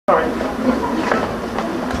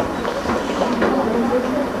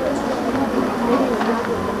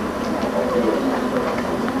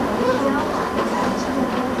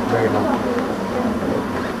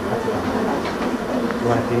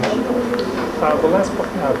The last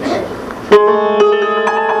part.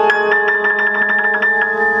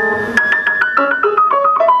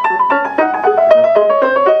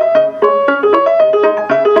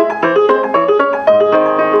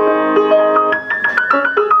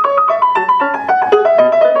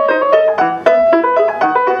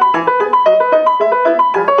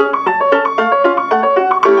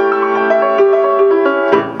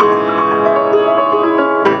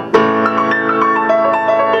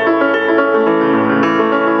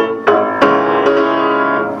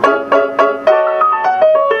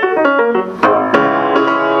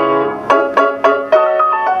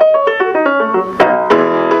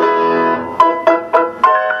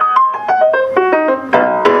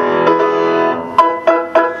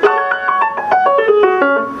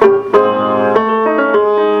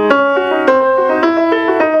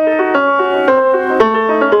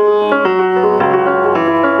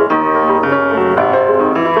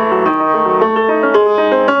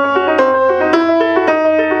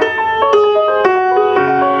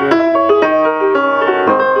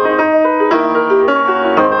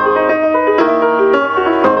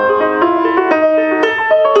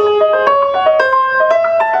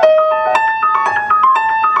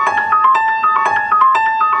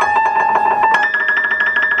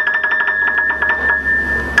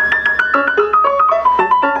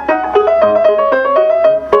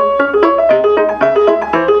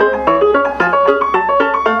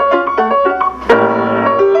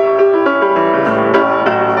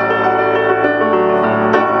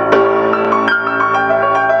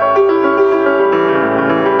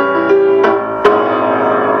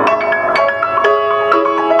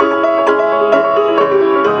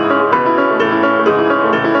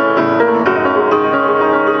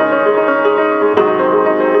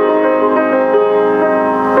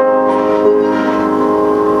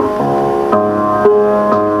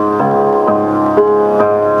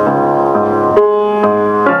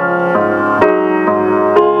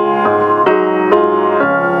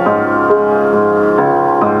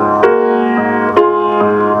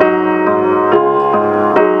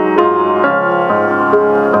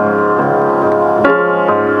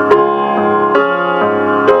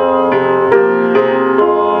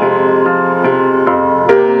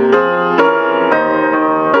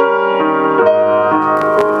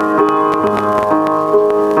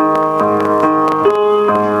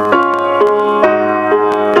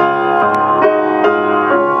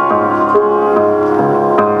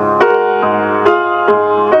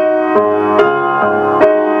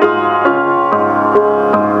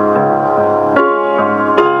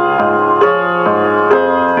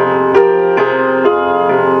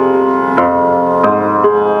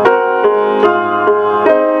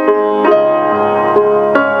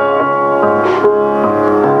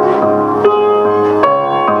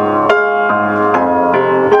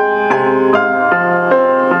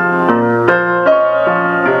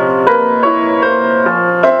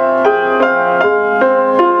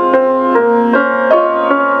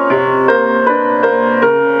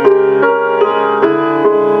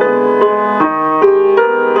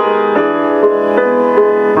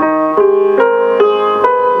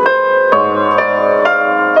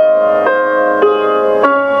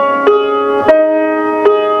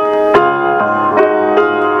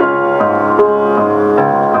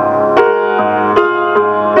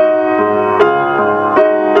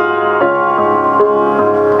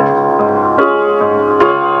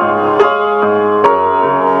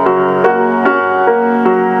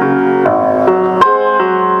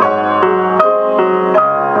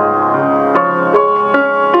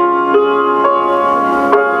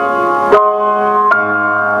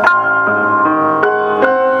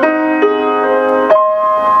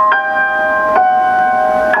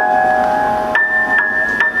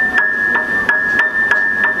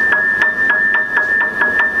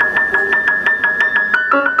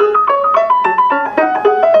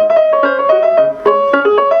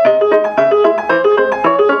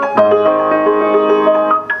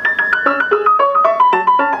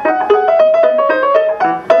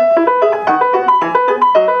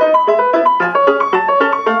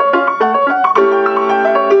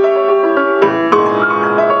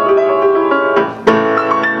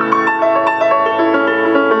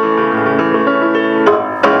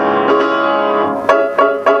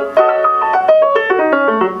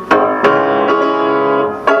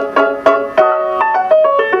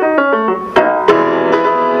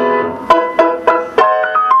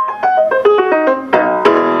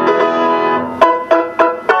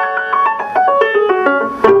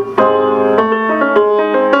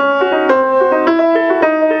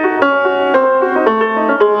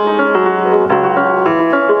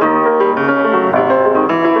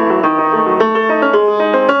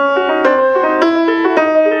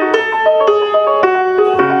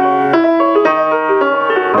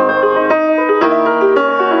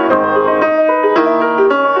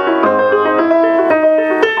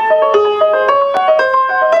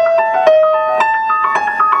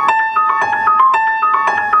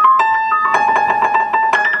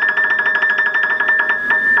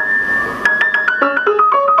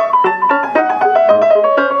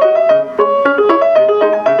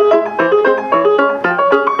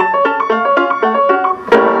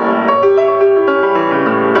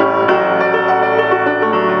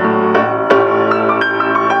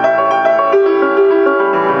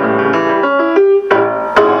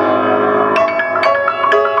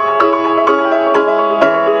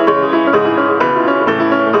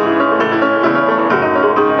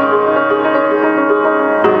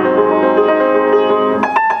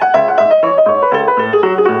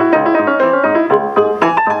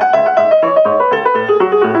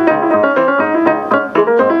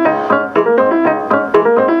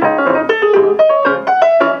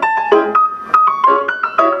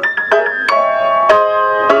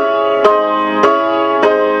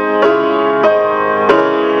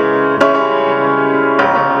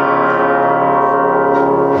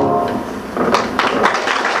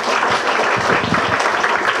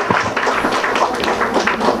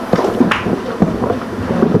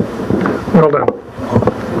 Well done.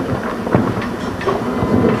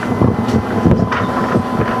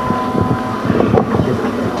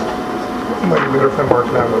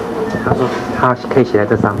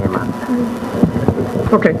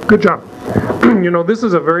 Okay, good job. You know, this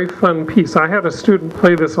is a very fun piece. I had a student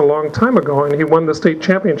play this a long time ago, and he won the state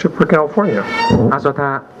championship for California. 他说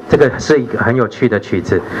他这个是一个很有趣的曲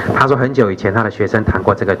子。他说很久以前他的学生弹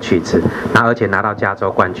过这个曲子，那而且拿到加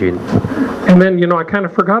州冠军。And then, you know, I kind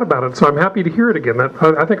of forgot about it, so I'm happy to hear it again.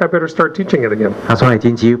 I think I better start teaching it again. 他说已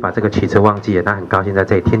经几乎把这个曲子忘记了，他很高兴在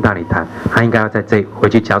这里听到你弹，他应该要在这回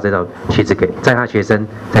去教这首曲子给在他学生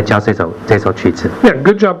在教这首曲子。Yeah,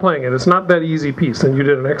 good job playing it. It's not that easy piece, and you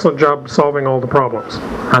did an excellent job solving all the problems.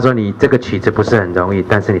 他说你这个曲子不是很容易，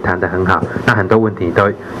但是你弹得很好，那很多问题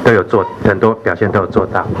都有做，很多表现都有做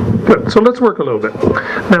到。Good. So let's work a little bit.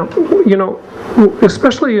 Now, you know,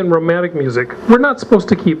 especially in romantic music, we're not supposed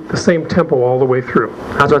to keep the same tempo all the way through.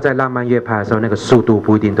 他说在浪漫乐派的时候，那个速度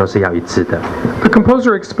不一定都是要一致的。The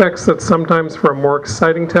composer expects that sometimes for a more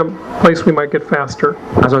exciting place we might get faster.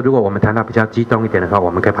 他说如果我们弹到比较激动一点的话，我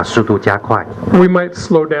们可以把速度加快。We might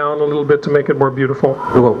slow down a little bit to make it more beautiful.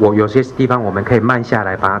 如果有些地方我们可以慢下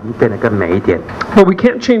来，把它变得更美一点。But we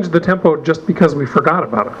can't change the tempo just because we forgot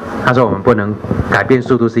about it. 他说我们不能改变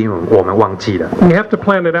速度，是因为我们忘记了。We have to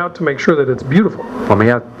plan it out to make sure that it's beautiful. 我们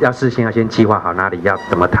要事先先计划好哪里要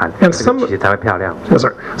怎么弹，这个曲子才会漂亮。Yes,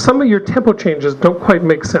 sir. Some of your tempo changes don't quite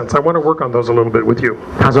make sense. I want to work on those a little bit with you.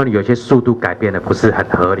 他说你有些速度改变的不是很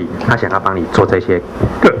合理，他想要帮你做这些。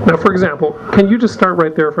Good. Now, for example, can you just start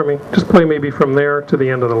right there for me? Just play maybe from there to the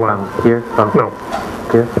end of the line. Here, no.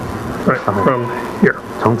 Here. Right, from here.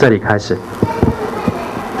 从这里开始。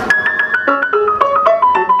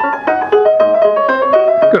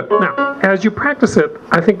Good. Now, as you practice it,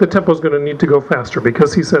 I think the tempo is going to need to go faster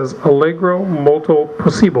because he says allegro molto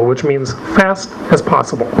possible, which means fast as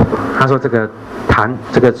possible. 他说这个弹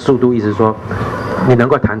这个速度意思说，你能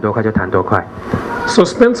够弹多快就弹多快。So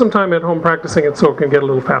spend some time at home practicing it so it can get a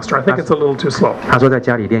little faster. I think it's a little too slow. 他说在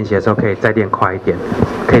家里练习的时候可以再练快一点，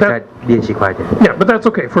可以再练习快一点。Yeah, but that's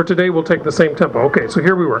okay. For today, we'll take the same tempo. Okay, so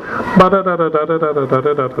here we were.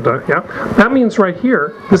 Yeah, that means right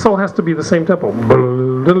here, this all has to be the same tempo.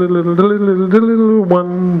 1,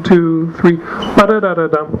 2, 3.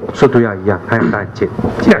 速度要一样，还有带节。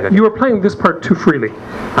Yeah, you are playing this part too freely.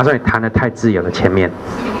 他说你弹得太自由了，前面。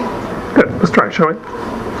Good. Let's try, shall we?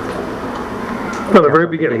 From the very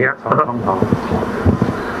beginning, yeah. 2,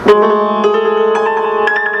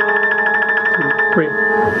 3.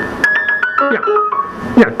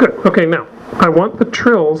 Yeah, good. Okay, now I want the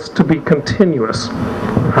trills to be continuous.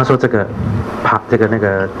 他说这个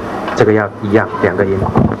要一样，两个音。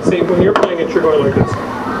See, when you're playing it, you're going like this.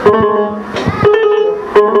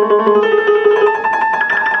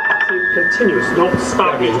 See, continuous. Don't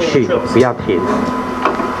stop between the trills. 不要停。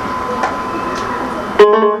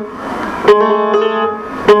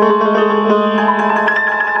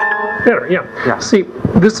Better, yeah. See,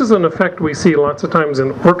 this is an effect we see lots of times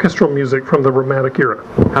in orchestral music from the Romantic era.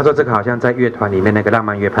 他说这个好像在乐团里面，那个浪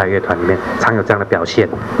漫乐派乐团里面常有这样的表现。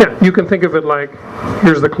Yeah, you can think of it like,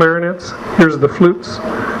 here's the clarinets, here's the flutes,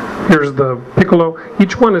 here's the piccolo.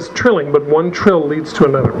 Each one is trilling, but one trill leads to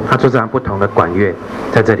another. 他说这样不同的管乐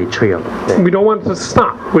在这里 trill。We don't want it to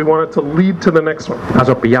stop. We want it to lead to the next one. 他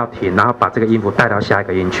说不要停，然后把这个音符带到下一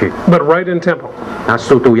个音去。But right in tempo. 然后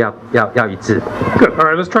速度要一致。Good. All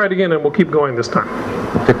right, let's try it again, and we'll keep going this time.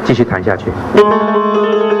 就继续弹下去。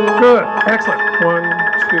Good. Excellent. 1,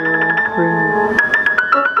 2, 3.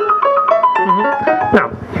 Now,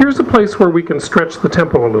 here's a place where we can stretch the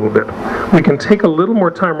tempo a little bit. We can take a little more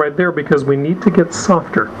time right there because we need to get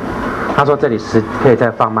softer. 他说这里是可以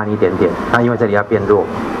再放慢一点点，那因为这里要变弱，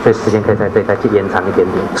所以时间可以再延长一点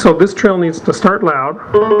点。So this trill needs to start loud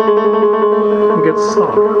and get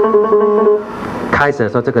soft. 开始的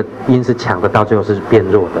时候这个音是强的，到最后是变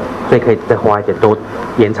弱的，所以可以再花一点多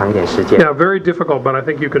延长一点时间。Yeah, very difficult, but I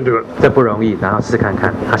think you can do it. 这不容易，然后试看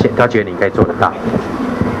看，他觉得你应该做得到。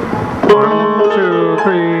1, 2,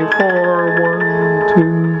 3, 4, 1,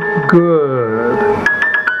 2, good.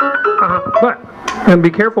 But. And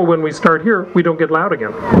be careful when we start here, we don't get loud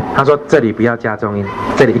again. 他说这里不要加重音，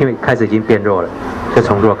这里因为开始已经变弱了，就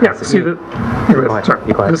从弱开始。Yeah, see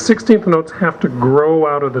the 16th notes have to grow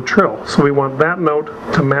out of the trill, so we want that note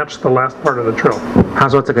to match the last part of the trill. 他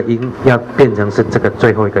说这个音要变成是这个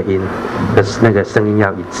最后一个音的那个声音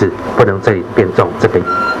要一致，不能这里变重，这个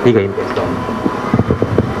一个音变重。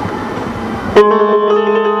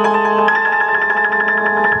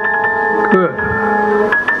Good.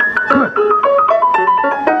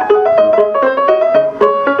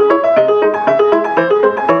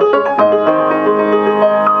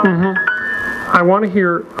 I want to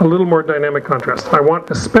hear a little more dynamic contrast. I want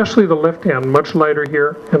especially the left hand much lighter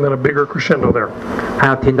here, and then a bigger crescendo there. 他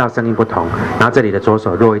要听到声音不同，然后这里的左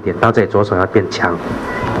手弱一点，到这里左手要变强。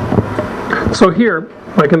So here,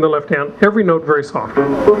 like in the left hand, every note very soft.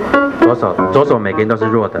 左手每个音都是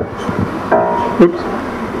弱的。Oops.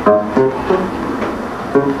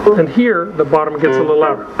 And here, the bottom gets a little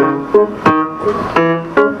louder.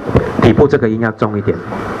 底部这个音要重一点。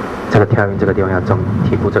这个跳音这个地方要重，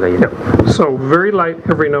体部这个音。So very light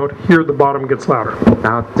every note. Here the bottom gets louder.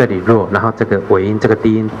 然后这里弱，然后这个尾音、这个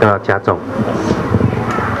低音都要加重。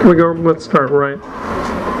Here we go. Let's start right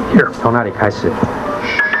here. 从那里开始。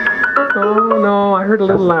Oh no, I heard a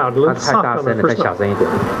little loud. A little 太 soft 大 on 声 the 了，再 first 小 note. 声一点。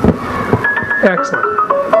Excellent.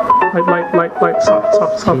 Light,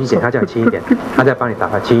 soft, 轻一点，他讲轻一点，他在帮你打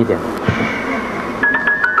拍，轻一点。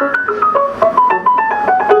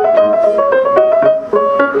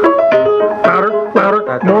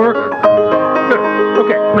Louder, more. Good.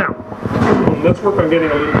 Okay, now let's work on getting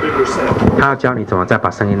a little bigger sound. 他要教你怎么再把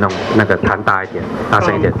声音弄那个弹大一点，大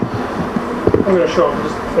声一点。I'm going to show him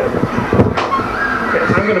just a bit. Okay,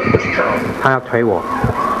 I'm going to push Charles. 他要推我。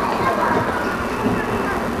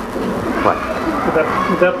喂，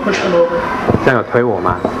 Did that push him over? 这样有推我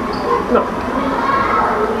吗？ No.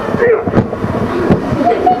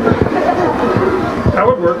 That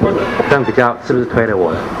would work, wouldn't it? 这样比较是不是推了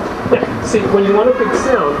我了？ Yeah. See, when you want a big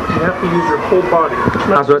sound, you have to use your whole body.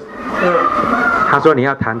 他说你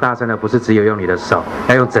要弹大声的，不是只有用你的手，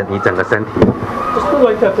要用你整个身体。Just put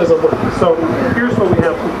like that doesn't work. So here's what we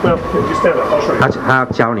have. Well, if you stand up, I'll show you. 他要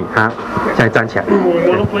教你，他现在站起来。 We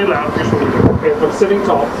want to play loud. Here's what we do. Okay, if I'm sitting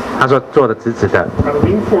tall, 他说坐得直直的。 I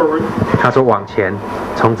lean forward. 他说往前，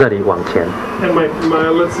从这里往前。 And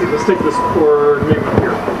let's see, let's take this chord maybe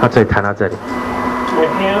here. 他这里弹到这里。 My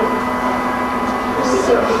hand is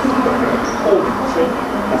set. Hold it, see?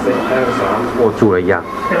 握住了一样。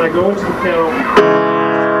 And I go into the piano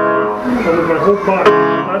and with my whole body.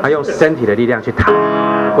 他用身体的力量去弹，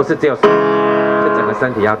不是只有手，是整个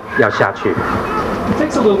身体要下去。 It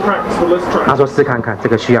takes a little practice, but let's try. 他说试看看，这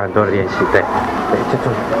个需要很多的练习，对，就这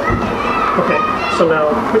样。 Okay, so now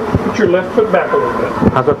put your left foot back a little bit.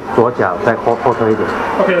 他说左脚再后退一点。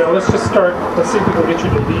 Okay, now let's just start. Let's see if we can get you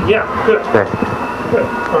to lead. Yeah, good. 对。 Good.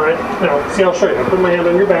 All right. Now, see, I'll show you. I put my hand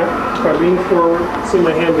on your back. If I lean forward, see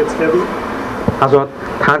my hand gets heavy. 他说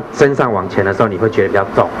他身上往前的时候，你会觉得比较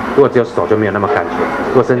重；如果只有手就没有那么感觉。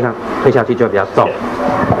如果身上推下去就比较重。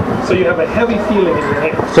 So you have a heavy feeling in your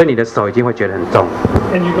hand. 所以你的手已经会觉得很重。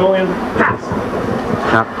 And you go in fast.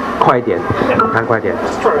 好，快一点，弹快一点。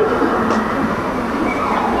 Let's try it.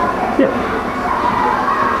 Yeah.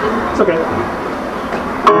 It's okay.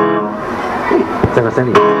 整个身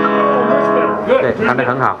体。 Oh, much better. Good. 对，弹得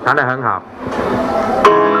很好，弹得很好。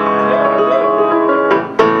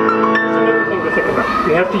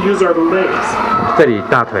 We have to use our legs. 这里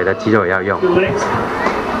大腿的肌肉也要用。 Your legs.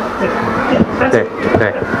 Yeah. 对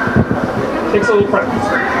对， Takes a little practice.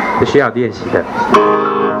 是需要练习的，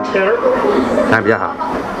 Better. 弹比较好。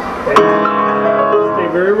 Stay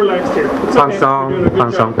very relaxed here. It's 放 okay. 松 You're doing a good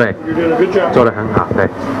放松， job. 对， You're doing a good job. 做得很好，对。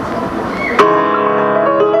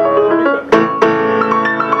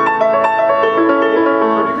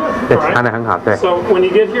 对，弹得很好，对。 So when you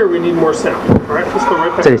get here, we need more sound. All right, let's go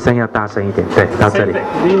right back. 这里声要大声一点，对，到这 Same 里， thing.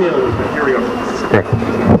 Lean in a little bit. Here we go. 对。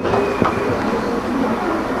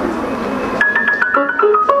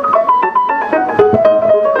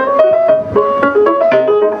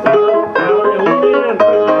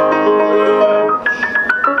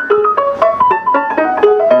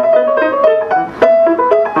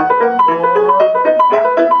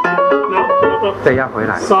 这要回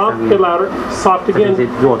来， Soft, get louder. Soft 这边 again. 是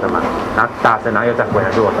弱的嘛，然后大声，然后又再回来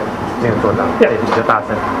弱的，没有做到，这里就大声，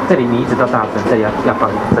这里你一直都大声，这里要放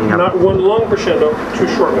声要， Not one long crescendo, two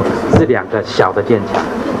short ones. 是两个小的渐强，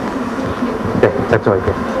对，再做一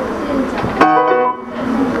遍。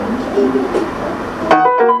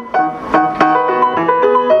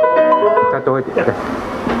再多一点，对。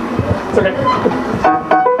 It's okay.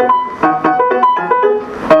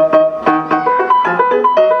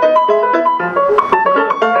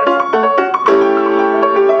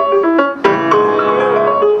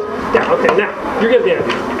 Yeah, okay, now, you get the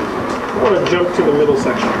idea. I want to jump to the middle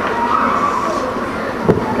section.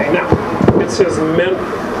 Okay, now, it says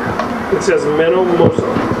meno moso.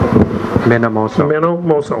 meno moso Meno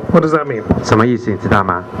moso. What does that mean? 什么意思？你知道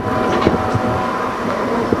吗？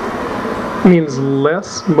 Means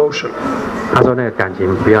less motion. 他说那个感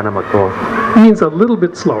情不要那么多， Means a little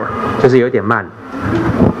bit slower. 就是有点慢。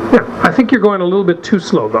 Yeah, I think you're going a little bit too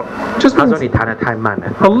slow though. Just 他说 means 你弹得太慢了，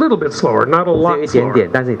 a little bit slower, not a 只有 lot 一点 slower. 点，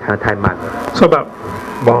但是你弹得太慢了。 So about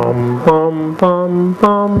Bum, bum, bum,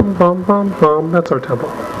 bum, bum, bum, bum. That's our tempo.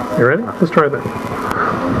 You ready? Let's try that.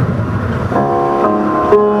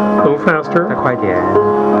 A little faster. 再快一点。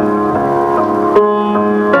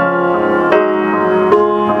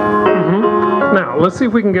Now, let's see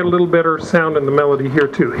if we can get a little better sound in the melody here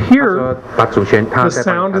too. 他 Here, 说把主旋，他 the 在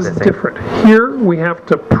帮 sound 他 is 的声音。 different. Here, we have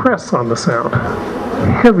to press on the sound.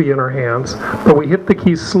 Heavy in our hands, but we hit the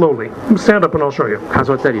keys slowly. Stand up and I'll show you. 他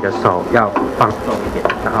说这里的手要放松一点，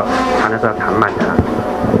然后弹的时候弹慢的。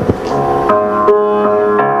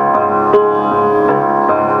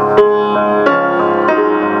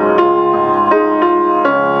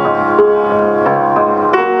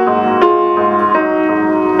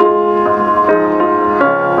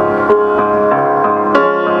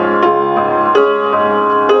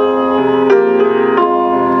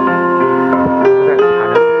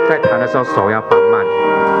手要放慢，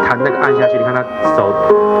弹那个按下去，你看他手，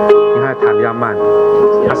你看他弹比较慢，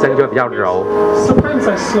他声音就会比较柔。Sometimes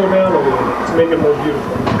I slow down a little bit to make it more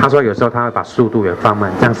beautiful. 他说有时候他会把速度也放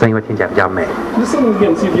慢，这样声音会听起来比较美。Listen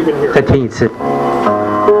again, see if you can hear. 再听一次。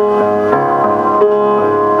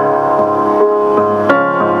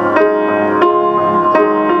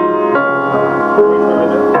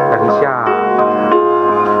等一下，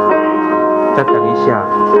再等一下。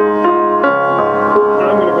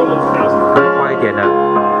 更快一点了，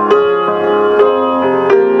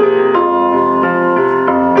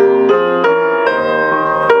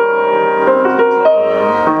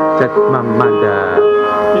再慢慢的，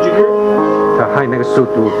还有那个速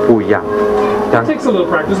度不一样。这样，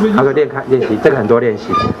他说练习，这个很多练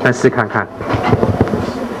习，但试看看。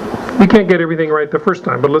 We can't get everything right the first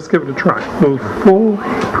time, but let's give it a try. Move full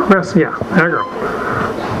press, yeah, there you go.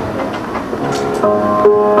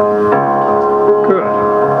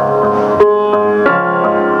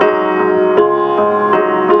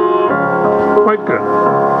 Quite good.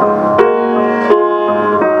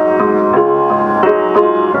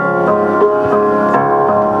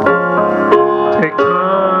 Take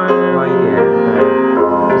time. 慢一点，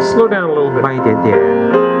 Slow down a little bit. 慢一点点，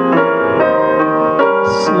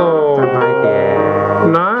 Slow. 再慢一点，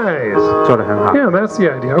 Nice. 做得很好。 Yeah, that's the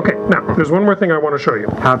idea. Okay, now there's one more thing I want to show you.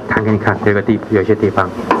 他弹给你看，有些地方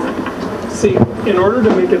See, in order to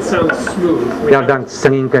make it sound smooth, we 要让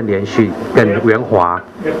声音更连续、更圆滑，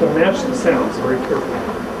 have to match the sounds very carefully.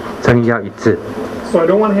 声音要一致。 So I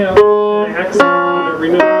don't want to have an accent on every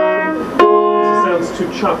note. It sounds too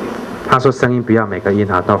choppy. 他说声音不要每个音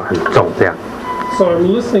都很重，这样。 So I'm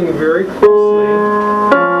listening very closely.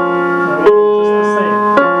 I want it just the same.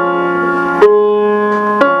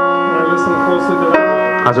 And I listen closely to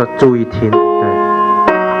that. 他说注意听，对，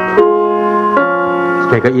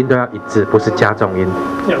每个音都要一致，不是加重音。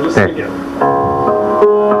 Yeah, listen again.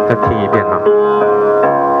 再听一遍哈。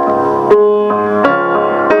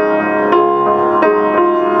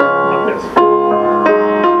 Like this.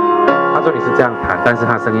 他说你是这样弹，但是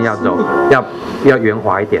他声音要柔，要圆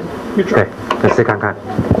滑一点。 You try. 对，可试看看。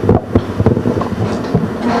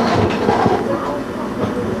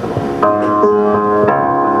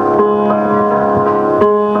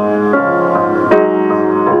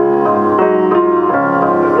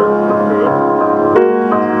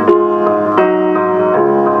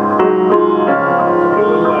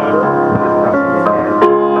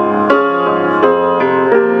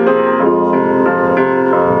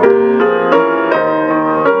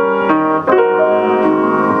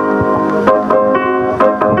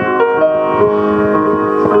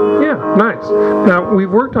 Now, we've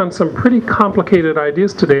worked on some pretty complicated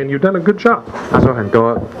ideas today, and you've done a good job. 他说很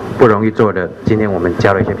多不容易做的，今天我们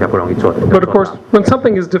教了一些比较不容易做的。 But of course, when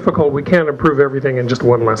something is difficult, we can't improve everything in just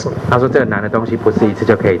one lesson. 他说这个难的东西不是一次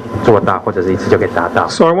就可以做到，或者是一次就可以达到。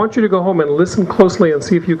 So I want you to go home and listen closely and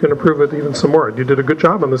see if you can improve it even some more. You did a good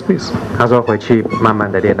job on this piece. 他说回去慢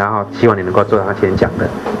慢的练，然后希望你能够做到他今天讲的。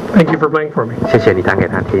 Thank you for playing for me. 谢谢你弹给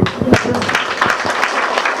他听。